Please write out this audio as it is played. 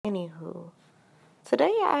Anywho,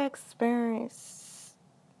 today I experienced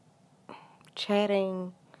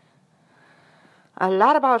chatting a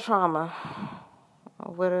lot about trauma.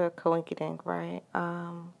 What a coincidence, right?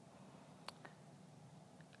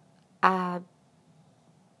 I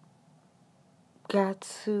got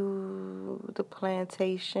to the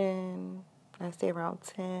plantation, I say around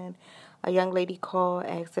 10. A young lady called,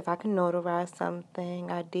 asked if I could notarize something.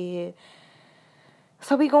 I did.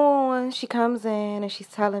 So we go on. She comes in and she's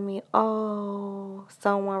telling me, oh,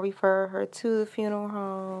 someone referred her to the funeral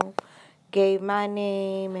home, gave my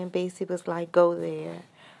name, and basically was like, go there.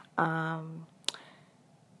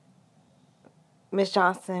 Miss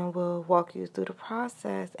Johnson will walk you through the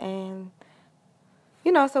process. And,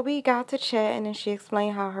 so we got to chatting, and she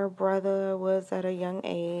explained how her brother was at a young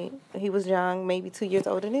age. He was young, maybe 2 years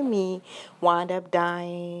older than me, wound up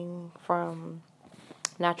dying from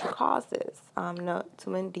natural causes. Not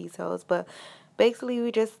too many details, but basically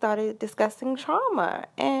we just started discussing trauma,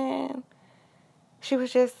 and she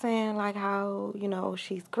was just saying like how,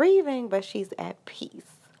 she's grieving, but she's at peace.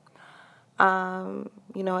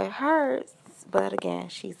 It hurts, but again,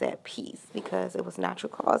 she's at peace because it was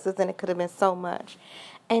natural causes and it could have been so much.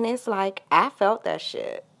 And it's like, I felt that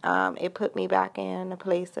shit. It put me back in a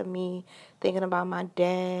place of me thinking about my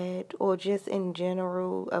dad, or just in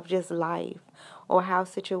general of just life, or how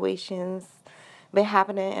situations been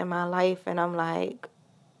happening in my life. And I'm like,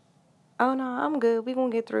 oh no, I'm good. We're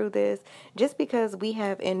going to get through this. Just because we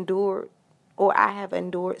have endured, or I have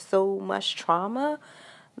endured so much trauma,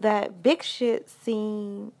 that big shit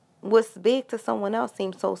what's big to someone else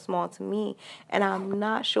seems so small to me. And I'm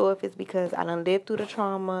not sure if it's because I done lived through the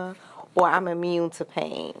trauma or I'm immune to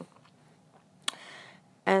pain.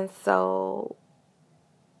 And so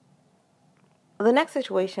the next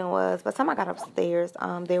situation was, by the time I got upstairs,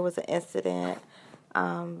 there was an incident.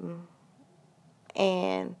 And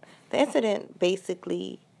the incident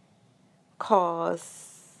basically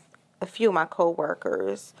caused a few of my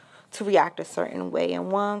coworkers to react a certain way.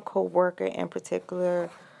 And one coworker in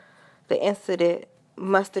particular, the incident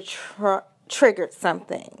must have triggered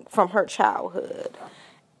something from her childhood,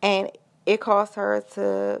 and it caused her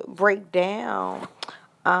to break down.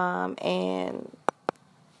 And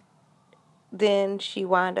then she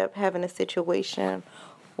wound up having a situation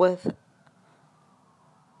with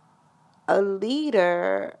a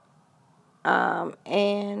leader,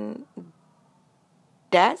 and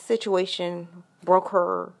that situation broke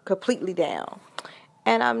her completely down.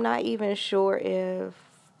 And I'm not even sure if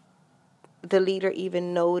the leader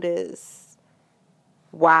even noticed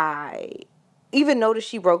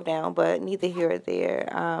she broke down, but neither here or there.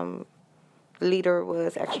 The leader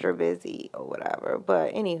was extra busy or whatever.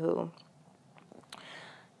 But anywho,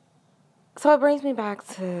 so it brings me back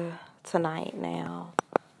to tonight now.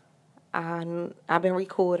 I've been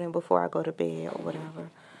recording before I go to bed or whatever.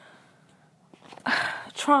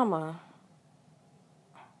 Trauma.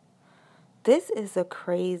 This is a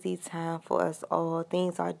crazy time for us all.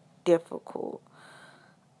 Things are difficult.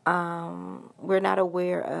 We're not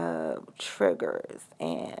aware of triggers,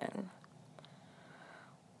 and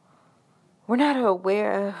we're not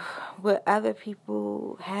aware of what other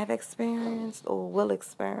people have experienced or will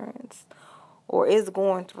experience or is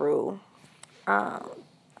going through.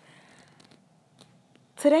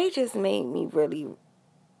 Today just made me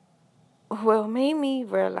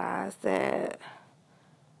realize that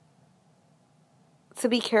to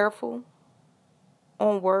be careful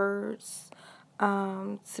on words,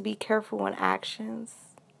 to be careful on actions.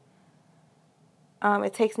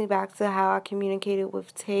 It takes me back to how I communicated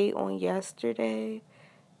with Tate on yesterday.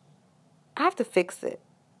 I have to fix it.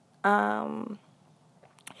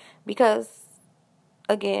 Because,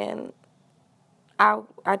 again, I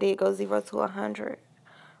did go 0 to 100.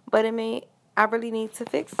 But I really need to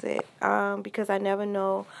fix it. Because I never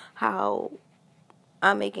know how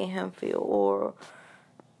I'm making him feel, or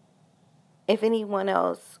if anyone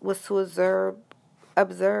else was to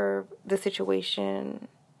observe the situation,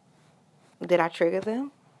 did I trigger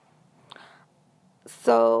them?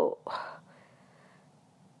 So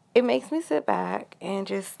it makes me sit back and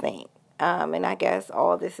just think. And I guess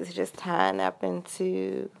all this is just tying up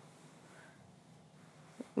into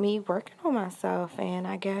me working on myself. And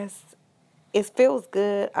I guess it feels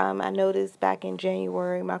good. I noticed back in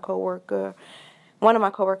January, one of my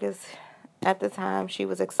coworkers at the time, she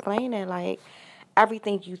was explaining like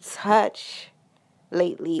everything you touch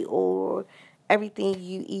lately, or everything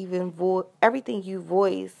you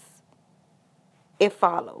voice, it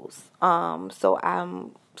follows. So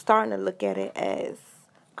I'm starting to look at it as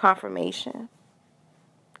confirmation.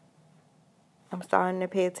 I'm starting to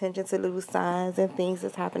pay attention to little signs and things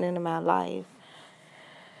that's happening in my life.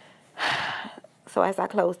 So as I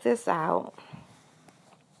close this out,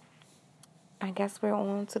 I guess we're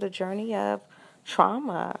on to the journey of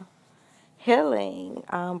trauma, healing,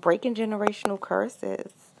 breaking generational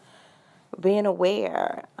curses, being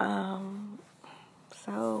aware.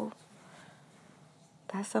 So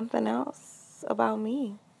that's something else about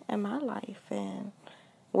me and my life and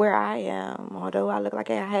where I am. Although I look like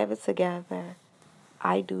I have it together,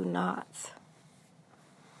 I do not.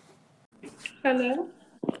 Hello.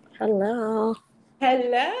 Hello.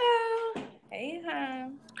 Hello. Hey,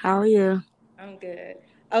 hon. How are you? I'm good.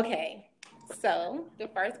 Okay. So the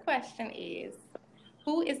first question is,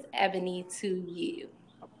 who is Ebony to you?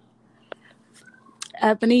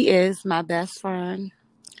 Ebony is my best friend,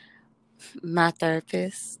 my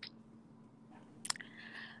therapist,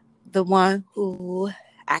 the one who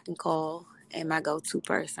I can call and my go-to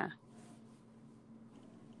person.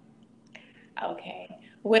 Okay.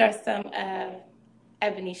 What are some of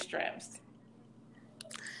Ebony's strengths?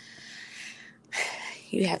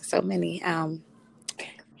 You have so many.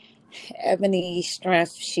 Ebony's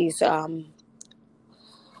strength, she's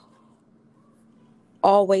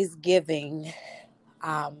always giving,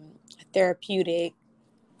 um, therapeutic,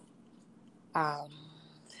 um,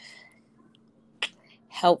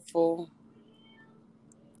 helpful,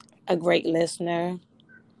 a great listener,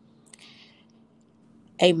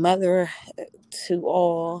 a mother to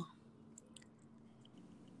all.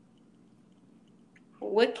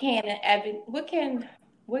 What can what can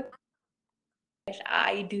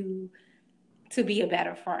I do to be a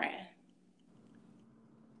better friend?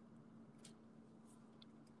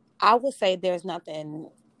 I would say there's nothing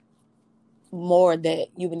more that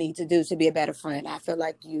you would need to do to be a better friend. I feel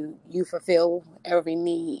like you fulfill every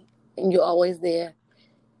need and you're always there.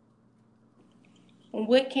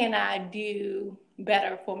 What can I do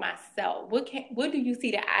better for myself? What do you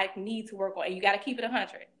see that I need to work on? And you got to keep it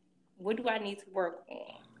 100. What do I need to work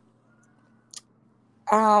on?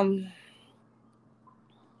 Um,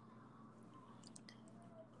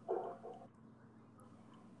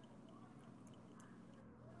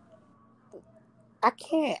 I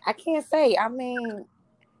can't say. I mean,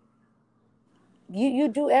 you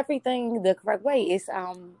do everything the correct way. It's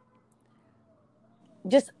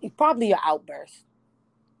just probably your outburst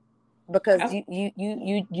because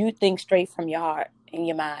you think straight from your heart and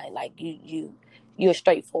your mind. Like you're a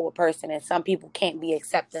straightforward person, and some people can't be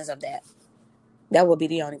acceptance of that. That would be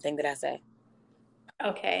the only thing that I say.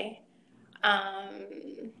 Okay. Um,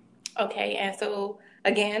 okay, and so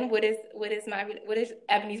again, what is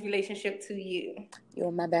Ebony's relationship to you?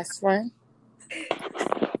 You're my best friend,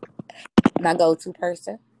 my go-to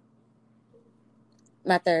person,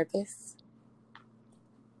 my therapist,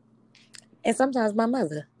 and sometimes my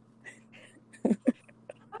mother. All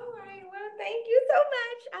right. Well, thank you so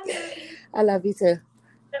much. I love you. I love you too.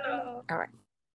 Hello. All right.